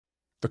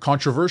The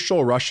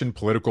controversial Russian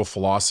political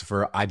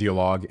philosopher,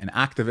 ideologue, and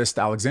activist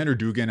Alexander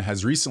Dugin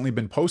has recently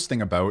been posting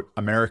about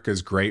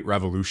America's Great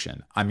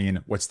Revolution. I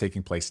mean, what's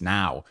taking place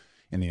now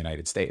in the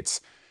United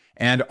States.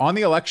 And on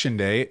the election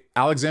day,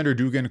 Alexander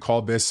Dugin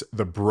called this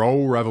the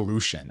Bro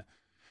Revolution.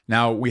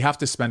 Now, we have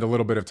to spend a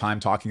little bit of time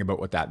talking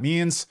about what that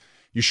means.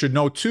 You should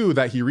know, too,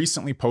 that he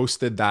recently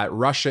posted that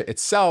Russia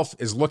itself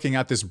is looking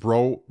at this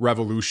Bro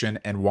Revolution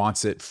and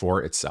wants it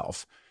for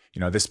itself. You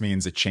know, this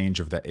means a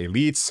change of the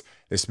elites.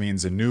 This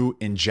means a new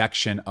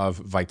injection of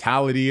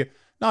vitality,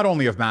 not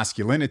only of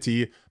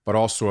masculinity, but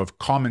also of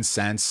common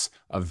sense,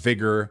 of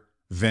vigor,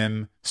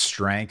 vim,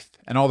 strength,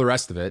 and all the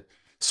rest of it.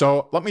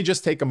 So let me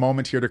just take a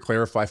moment here to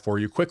clarify for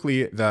you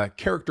quickly the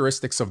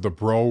characteristics of the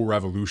Bro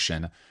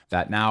Revolution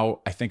that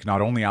now I think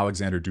not only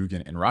Alexander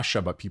Dugin in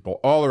Russia, but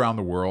people all around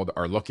the world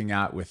are looking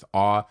at with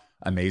awe,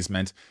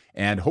 amazement,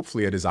 and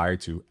hopefully a desire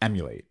to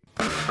emulate.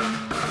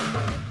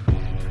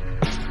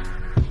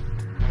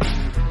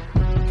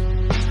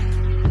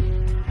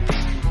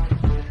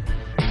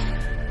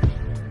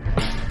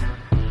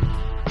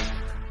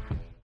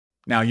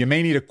 Now, you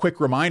may need a quick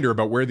reminder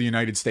about where the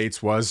United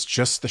States was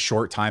just a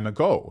short time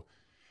ago.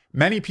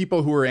 Many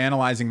people who are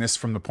analyzing this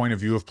from the point of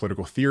view of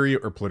political theory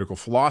or political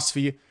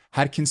philosophy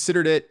had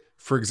considered it,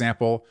 for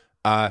example,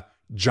 a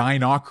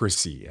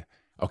gynocracy,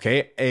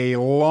 okay? A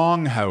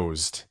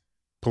long-housed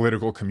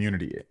political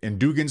community. In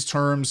Dugin's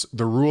terms,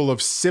 the rule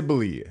of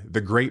Cybele,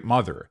 the Great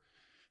Mother.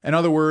 In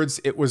other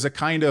words, it was a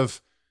kind of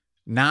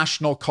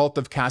national cult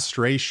of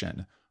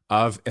castration,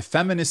 of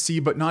effeminacy,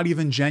 but not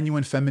even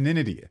genuine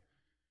femininity,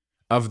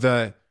 of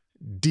the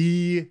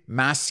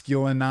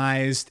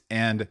demasculinized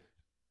and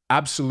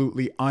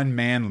absolutely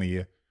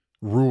unmanly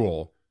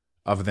rule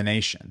of the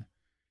nation.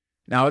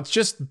 Now, it's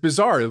just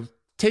bizarre.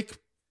 Take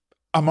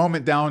a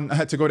moment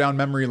to go down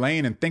memory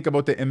lane and think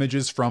about the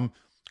images from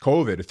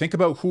COVID. Think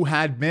about who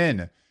had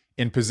been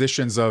in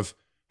positions of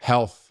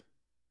health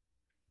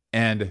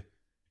and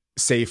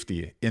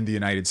safety in the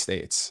United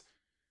States.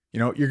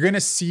 You know, you're going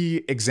to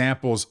see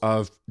examples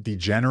of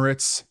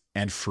degenerates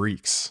and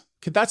freaks.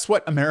 That's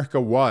what America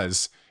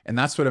was, and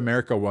that's what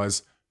America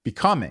was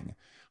becoming.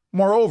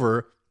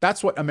 Moreover,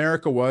 that's what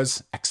America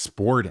was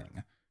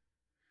exporting.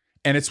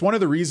 And it's one of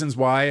the reasons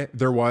why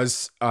there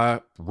was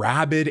a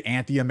rabid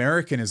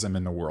anti-Americanism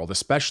in the world,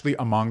 especially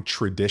among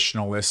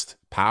traditionalist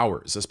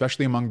powers,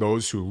 especially among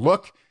those who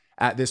look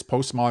at this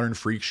postmodern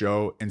freak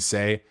show and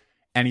say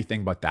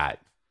anything but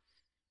that.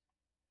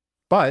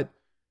 But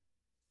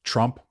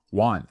Trump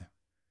won.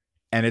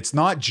 And it's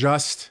not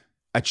just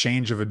a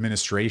change of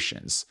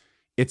administrations.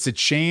 It's a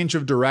change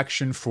of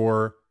direction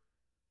for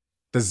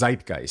the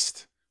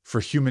zeitgeist,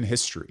 for human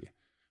history,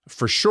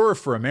 for sure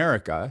for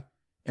America,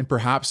 and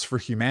perhaps for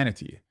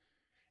humanity.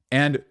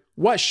 And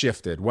what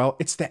shifted? Well,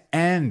 it's the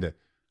end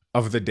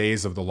of the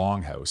days of the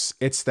Longhouse.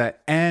 It's the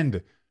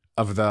end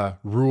of the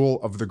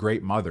rule of the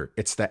Great Mother.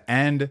 It's the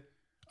end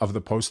of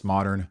the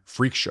postmodern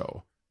freak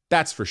show.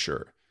 That's for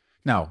sure.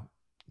 Now,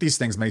 these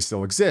things may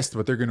still exist,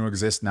 but they're going to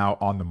exist now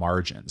on the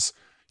margins.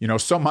 You know,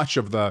 so much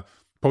of the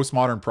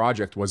postmodern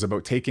project was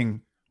about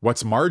taking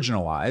what's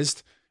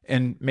marginalized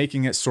and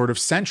making it sort of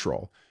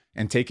central,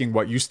 and taking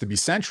what used to be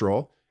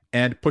central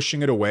and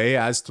pushing it away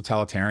as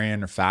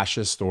totalitarian or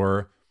fascist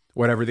or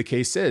whatever the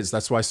case is.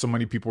 That's why so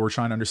many people were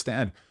trying to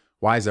understand,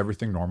 why is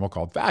everything normal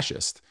called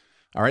fascist?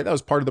 All right, that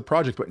was part of the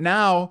project. But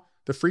now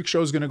the freak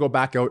show is going to go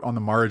back out on the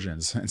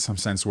margins, in some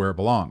sense, where it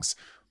belongs.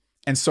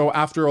 And so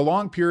after a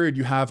long period,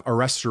 you have a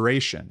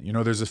restoration. You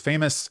know, there's a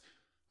famous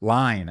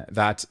line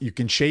that you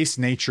can chase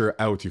nature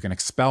out, you can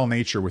expel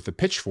nature with a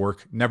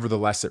pitchfork,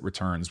 nevertheless it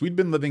returns. We'd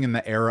been living in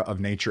the era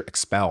of nature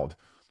expelled.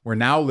 We're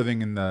now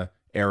living in the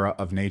era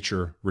of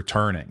nature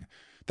returning.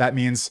 That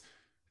means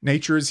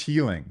nature is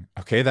healing,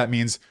 okay? That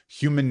means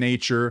human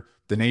nature,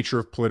 the nature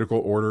of political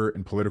order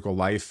and political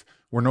life.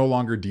 We're no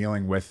longer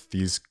dealing with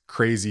these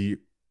crazy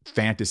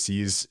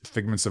fantasies,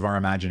 figments of our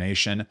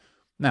imagination.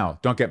 Now,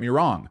 don't get me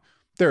wrong.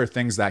 There are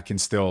things that can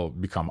still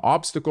become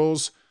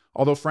obstacles.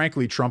 Although,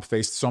 frankly, Trump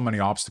faced so many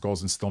obstacles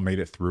and still made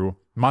it through.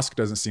 Musk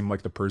doesn't seem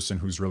like the person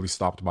who's really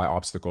stopped by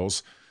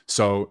obstacles.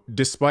 So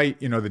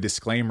despite, you know, the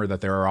disclaimer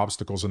that there are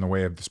obstacles in the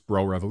way of this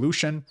Bro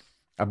Revolution,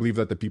 I believe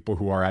that the people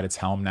who are at its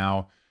helm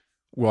now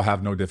will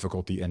have no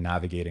difficulty in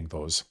navigating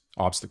those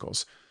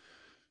obstacles.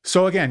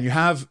 So again, you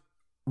have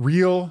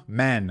real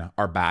men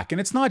are back. And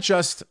it's not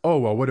just, oh,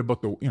 well, what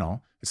about the, you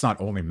know, it's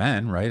not only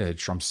men, right?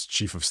 Trump's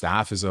chief of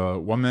staff is a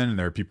woman, and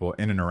there are people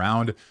in and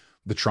around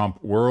the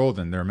Trump world,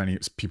 and there are many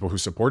people who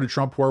supported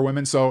Trump who are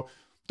women. So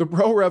the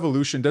Bro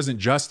Revolution doesn't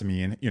just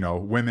mean, you know,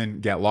 women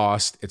get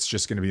lost. It's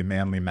just going to be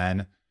manly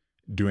men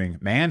doing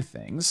man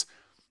things.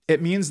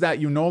 It means that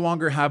you no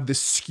longer have this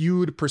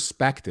skewed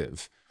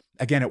perspective.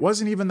 Again, it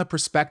wasn't even the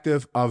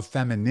perspective of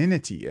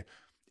femininity.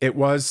 It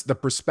was the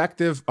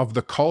perspective of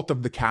the cult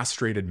of the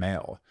castrated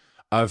male,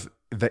 of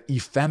the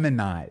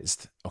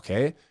effeminized,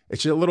 okay?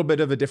 It's a little bit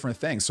of a different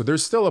thing. So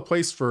there's still a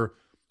place for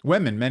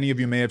women. Many of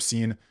you may have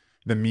seen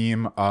the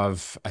meme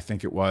of, I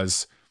think it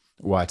was,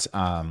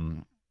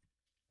 Tim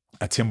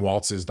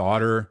Waltz's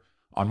daughter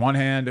on one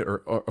hand,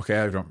 or okay,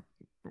 I don't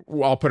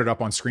well, I'll put it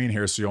up on screen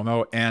here so you'll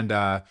know,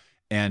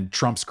 and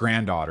Trump's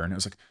granddaughter. And it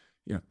was like,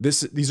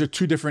 these are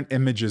two different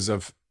images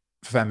of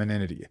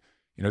femininity.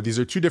 These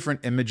are two different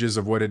images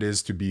of what it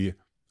is to be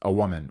a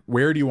woman.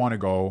 Where do you want to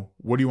go?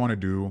 What do you want to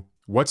do?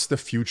 What's the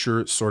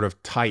future sort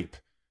of type?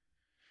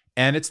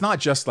 And it's not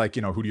just like,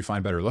 who do you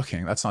find better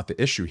looking? That's not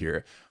the issue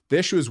here. The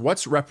issue is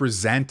what's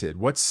represented,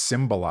 what's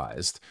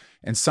symbolized.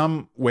 In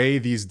some way,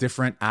 these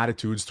different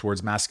attitudes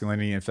towards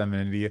masculinity and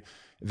femininity,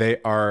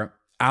 they are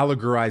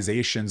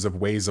allegorizations of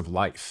ways of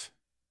life,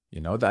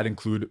 that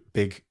include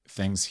big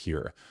things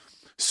here.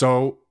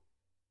 So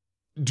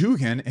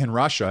Dugin in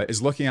Russia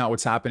is looking at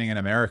what's happening in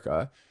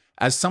America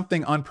as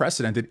something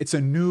unprecedented. It's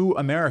a new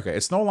America.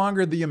 It's no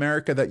longer the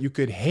America that you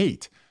could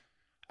hate.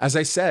 As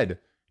I said,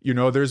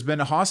 there's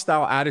been a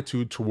hostile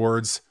attitude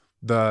towards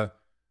the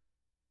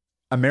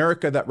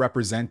America that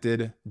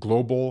represented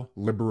global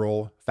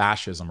liberal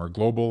fascism or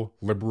global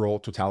liberal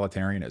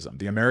totalitarianism,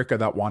 the America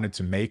that wanted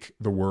to make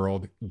the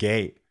world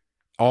gay,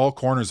 all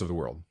corners of the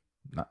world.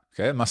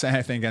 Okay, I'm not saying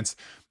anything against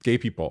gay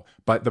people,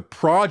 but the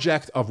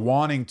project of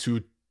wanting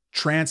to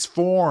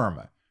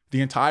transform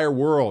the entire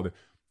world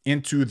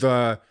into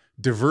the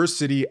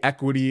diversity,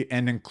 equity,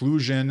 and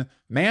inclusion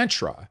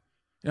mantra,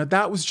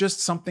 that was just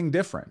something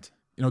different.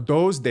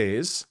 Those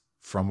days,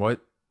 from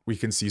what we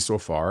can see so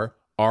far,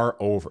 are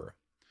over.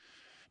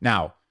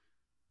 Now,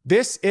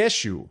 this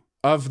issue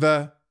of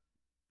the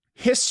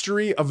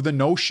history of the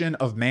notion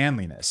of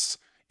manliness,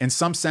 in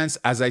some sense,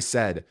 as I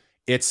said,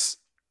 its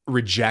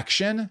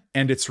rejection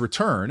and its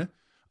return,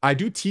 I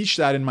do teach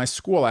that in my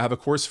school. I have a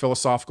course,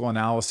 Philosophical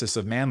Analysis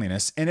of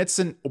Manliness, and it's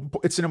an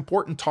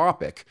important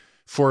topic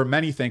for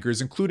many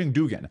thinkers, including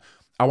Dugin.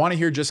 I want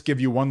to just give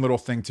you one little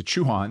thing to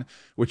chew on,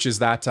 which is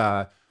that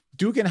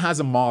Dugin has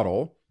a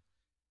model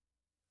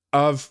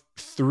of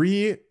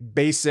three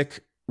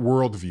basic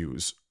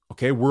worldviews,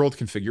 okay? World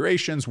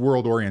configurations,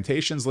 world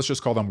orientations. Let's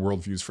just call them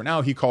worldviews for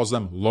now. He calls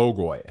them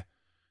logoi,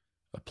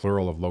 a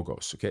plural of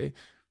logos, okay?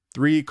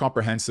 Three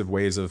comprehensive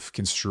ways of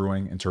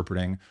construing,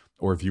 interpreting,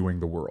 or viewing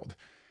the world.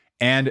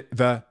 And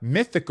the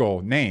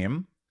mythical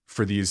name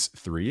for these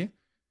three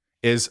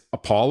is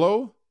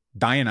Apollo,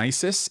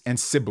 Dionysus, and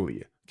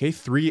Cybele. Okay,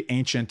 three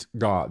ancient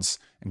gods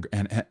and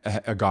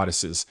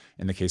goddesses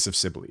in the case of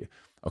Cybele.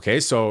 Okay,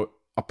 so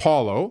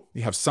Apollo,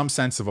 you have some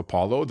sense of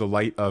Apollo, the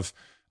light of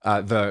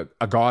a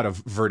god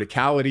of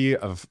verticality,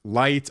 of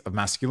light, of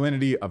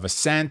masculinity, of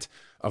ascent,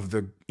 of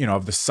the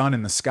sun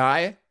in the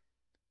sky.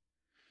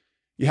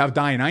 You have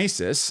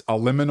Dionysus, a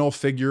liminal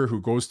figure who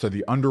goes to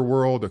the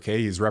underworld. Okay,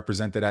 he's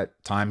represented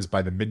at times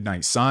by the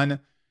midnight sun.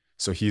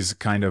 So he's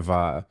kind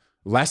of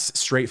less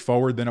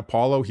straightforward than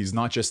Apollo. He's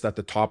not just at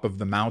the top of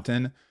the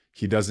mountain.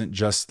 He doesn't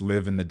just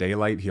live in the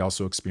daylight. He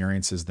also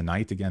experiences the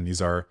night. Again,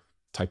 these are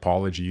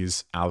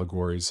typologies,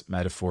 allegories,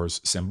 metaphors,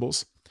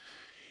 symbols.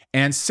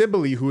 And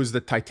Cybele, who is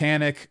the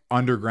titanic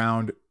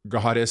underground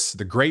goddess,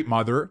 the Great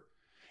Mother.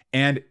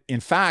 And in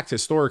fact,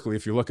 historically,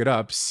 if you look it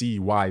up,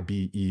 Cybele,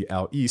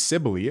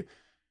 Cybele,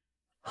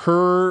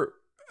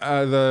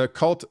 the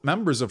cult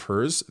members of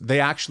hers, they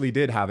actually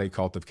did have a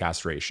cult of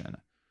castration.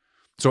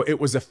 So it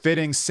was a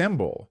fitting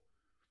symbol,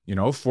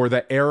 for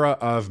the era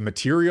of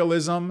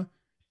materialism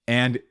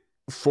and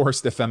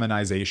forced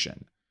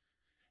effeminization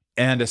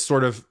and a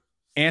sort of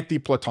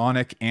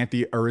anti-Platonic,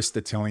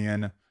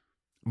 anti-Aristotelian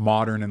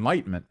modern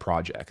enlightenment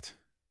project,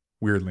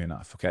 weirdly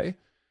enough, okay?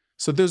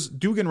 So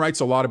Dugin writes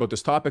a lot about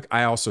this topic.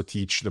 I also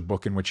teach the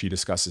book in which he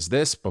discusses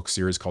this book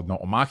series called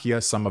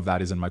Noomachia. Some of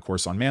that is in my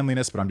course on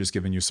manliness, but I'm just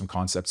giving you some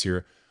concepts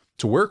here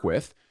to work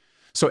with.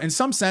 So in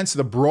some sense,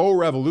 the Bro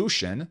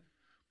Revolution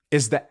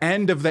is the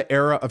end of the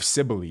era of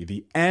Cybele,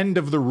 the end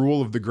of the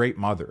rule of the Great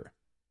Mother.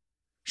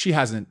 She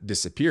hasn't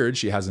disappeared.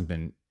 She hasn't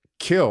been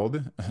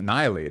killed,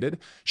 annihilated.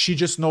 She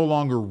just no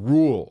longer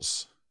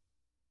rules.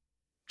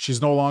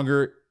 She's no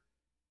longer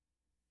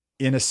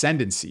in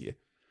ascendancy.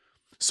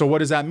 So what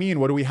does that mean?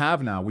 What do we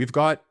have now? We've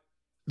got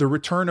the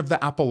return of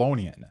the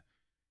Apollonian.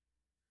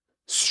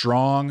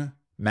 Strong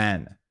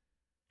men,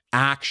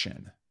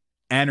 action,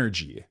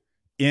 energy,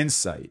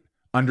 insight,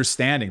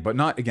 understanding, but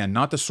not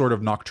the sort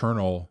of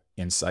nocturnal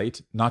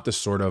insight, not the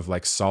sort of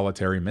like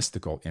solitary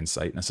mystical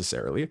insight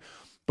necessarily,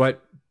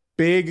 but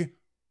big,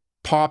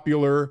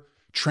 popular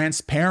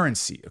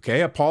transparency,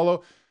 okay?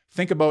 Apollo,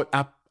 think about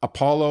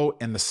Apollo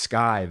and the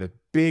sky, the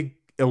big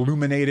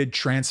illuminated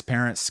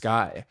transparent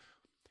sky.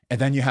 And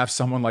then you have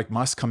someone like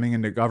Musk coming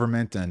into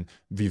government and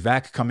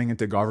Vivek coming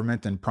into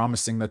government and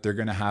promising that they're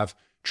going to have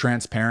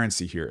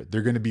transparency here.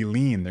 They're going to be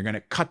lean. They're going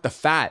to cut the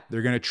fat.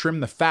 They're going to trim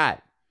the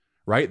fat,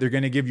 right? They're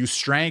going to give you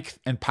strength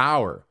and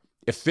power,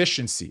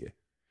 efficiency.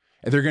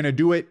 And they're going to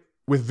do it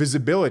with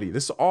visibility.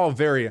 This is all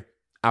very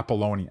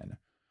Apollonian.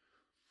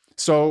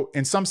 So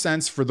in some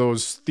sense, for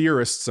those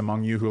theorists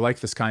among you who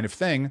like this kind of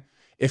thing,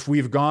 if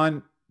we've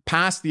gone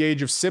past the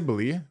age of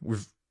Cybele,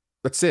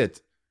 that's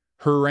it.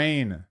 Her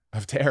reign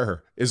of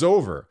terror is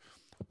over.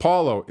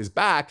 Apollo is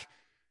back.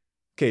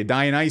 Okay,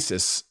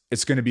 Dionysus,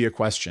 it's going to be a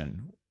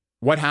question.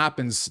 what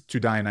happens to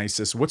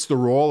Dionysus? What's the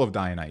role of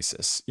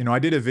Dionysus? I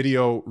did a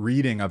video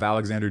reading of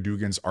Alexander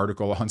Dugin's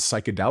article on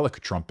psychedelic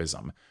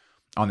Trumpism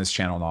on this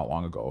channel not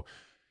long ago.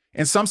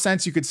 In some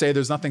sense, you could say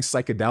there's nothing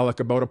psychedelic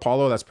about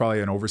Apollo. That's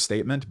probably an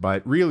overstatement.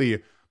 But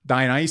really,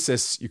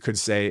 Dionysus, you could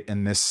say,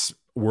 in this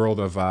world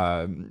of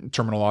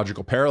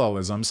terminological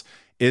parallelisms,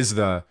 is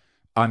the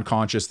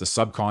unconscious, the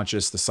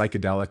subconscious, the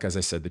psychedelic, as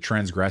I said, the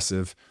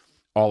transgressive,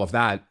 all of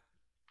that.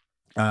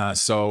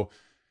 So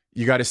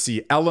you got to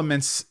see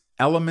elements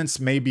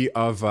maybe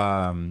of,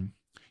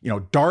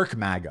 dark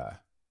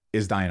maga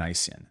is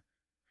Dionysian.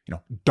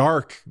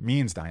 Dark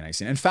means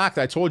Dionysian. In fact,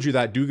 I told you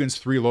that Dugin's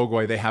three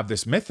logoi, they have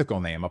this mythical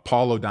name,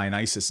 Apollo,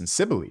 Dionysus, and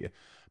Cybele.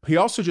 But he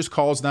also just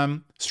calls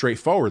them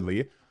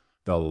straightforwardly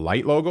the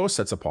light logos,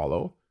 that's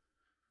Apollo,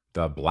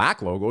 the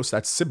black logos,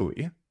 that's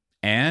Cybele,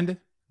 and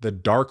the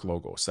dark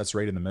logos, that's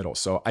right in the middle.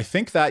 So I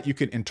think that you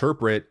can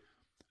interpret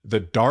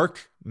the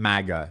dark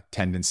maga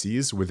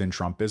tendencies within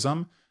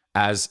Trumpism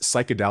as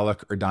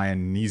psychedelic or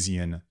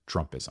Dionysian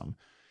Trumpism.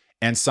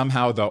 And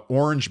somehow the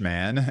orange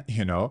man,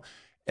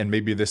 and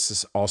maybe this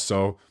is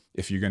also,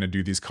 if you're going to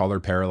do these color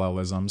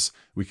parallelisms,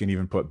 we can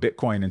even put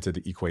Bitcoin into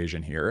the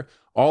equation here.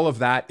 All of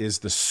that is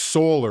the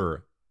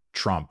solar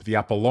Trump, the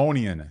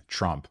Apollonian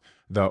Trump,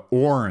 the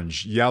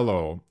orange,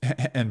 yellow,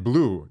 and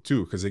blue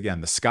too. Because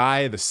again, the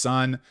sky, the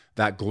sun,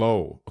 that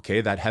glow,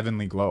 okay, that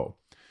heavenly glow.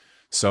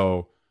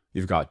 So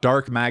you've got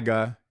dark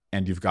maga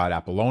and you've got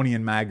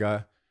Apollonian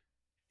maga,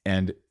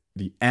 and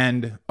the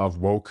end of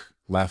woke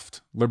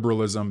left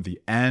liberalism, the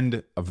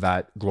end of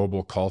that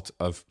global cult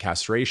of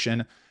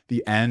castration,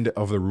 the end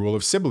of the rule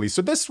of Cybele.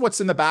 So this is what's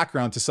in the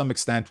background to some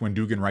extent when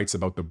Dugin writes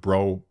about the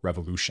bro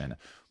revolution.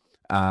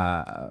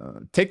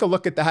 Take a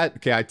look at that.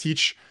 Okay, I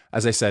teach,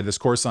 as I said, this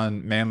course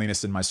on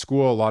manliness in my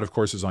school, a lot of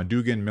courses on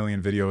Dugin,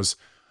 million videos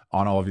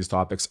on all of these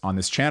topics on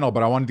this channel.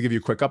 But I wanted to give you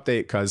a quick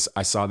update because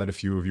I saw that a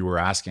few of you were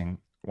asking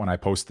when I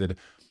posted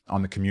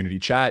on the community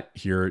chat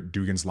here,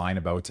 Dugin's line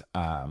about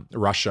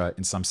Russia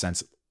in some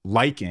sense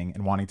liking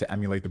and wanting to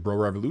emulate the bro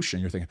revolution.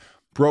 You're thinking,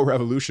 bro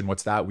revolution,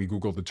 what's that? We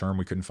Googled the term,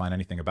 we couldn't find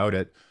anything about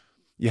it.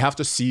 You have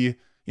to see,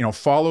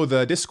 follow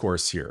the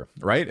discourse here,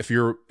 right? If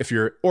you're,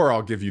 or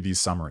I'll give you these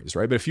summaries,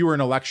 right? But if you were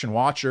an election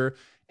watcher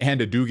and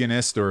a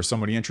Duginist or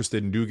somebody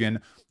interested in Dugin,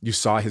 you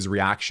saw his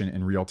reaction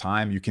in real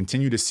time. You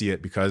continue to see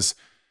it because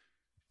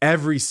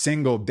every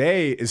single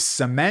day is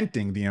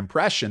cementing the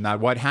impression that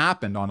what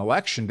happened on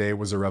election day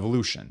was a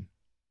revolution.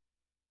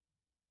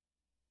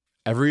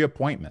 Every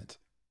appointment,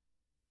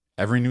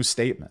 every new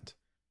statement.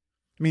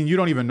 I mean, you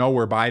don't even know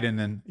where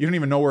you don't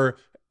even know where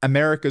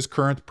America's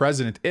current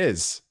president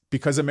is,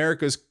 because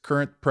America's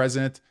current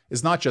president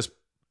is not just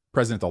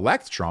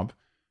President-elect Trump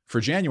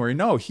for January.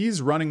 No,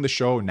 he's running the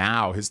show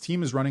now. His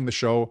team is running the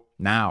show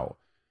now.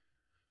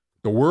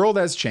 The world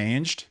has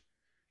changed.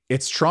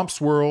 It's Trump's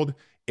world.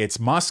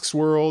 It's Musk's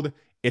world.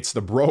 It's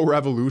the bro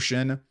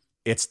revolution.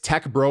 It's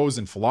tech bros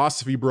and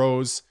philosophy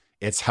bros.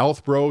 It's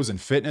health bros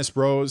and fitness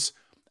bros.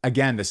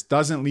 Again, this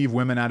doesn't leave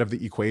women out of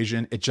the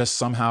equation. It just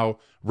somehow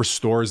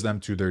restores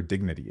them to their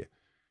dignity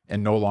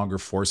and no longer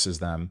forces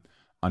them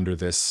under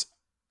this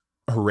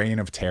reign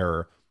of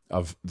terror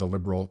of the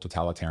liberal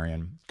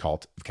totalitarian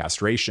cult of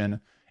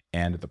castration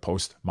and the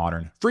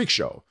postmodern freak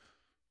show.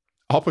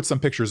 I'll put some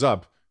pictures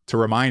up to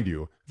remind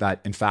you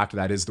that, in fact,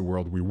 that is the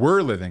world we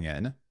were living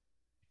in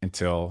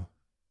until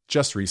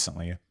just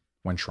recently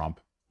when Trump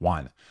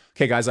won.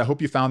 Okay, guys, I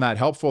hope you found that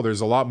helpful.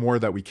 There's a lot more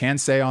that we can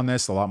say on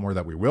this, a lot more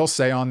that we will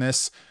say on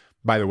this.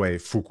 By the way,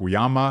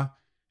 Fukuyama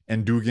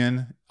and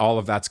Dugin, all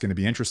of that's going to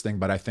be interesting.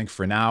 But I think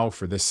for now,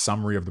 for this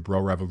summary of the bro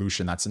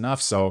revolution, that's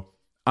enough. So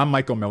I'm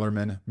Michael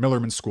Millerman,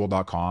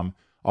 millermanschool.com.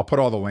 I'll put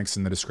all the links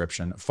in the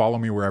description. Follow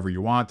me wherever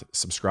you want.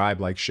 Subscribe,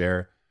 like,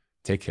 share.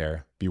 Take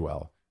care. Be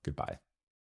well. Goodbye.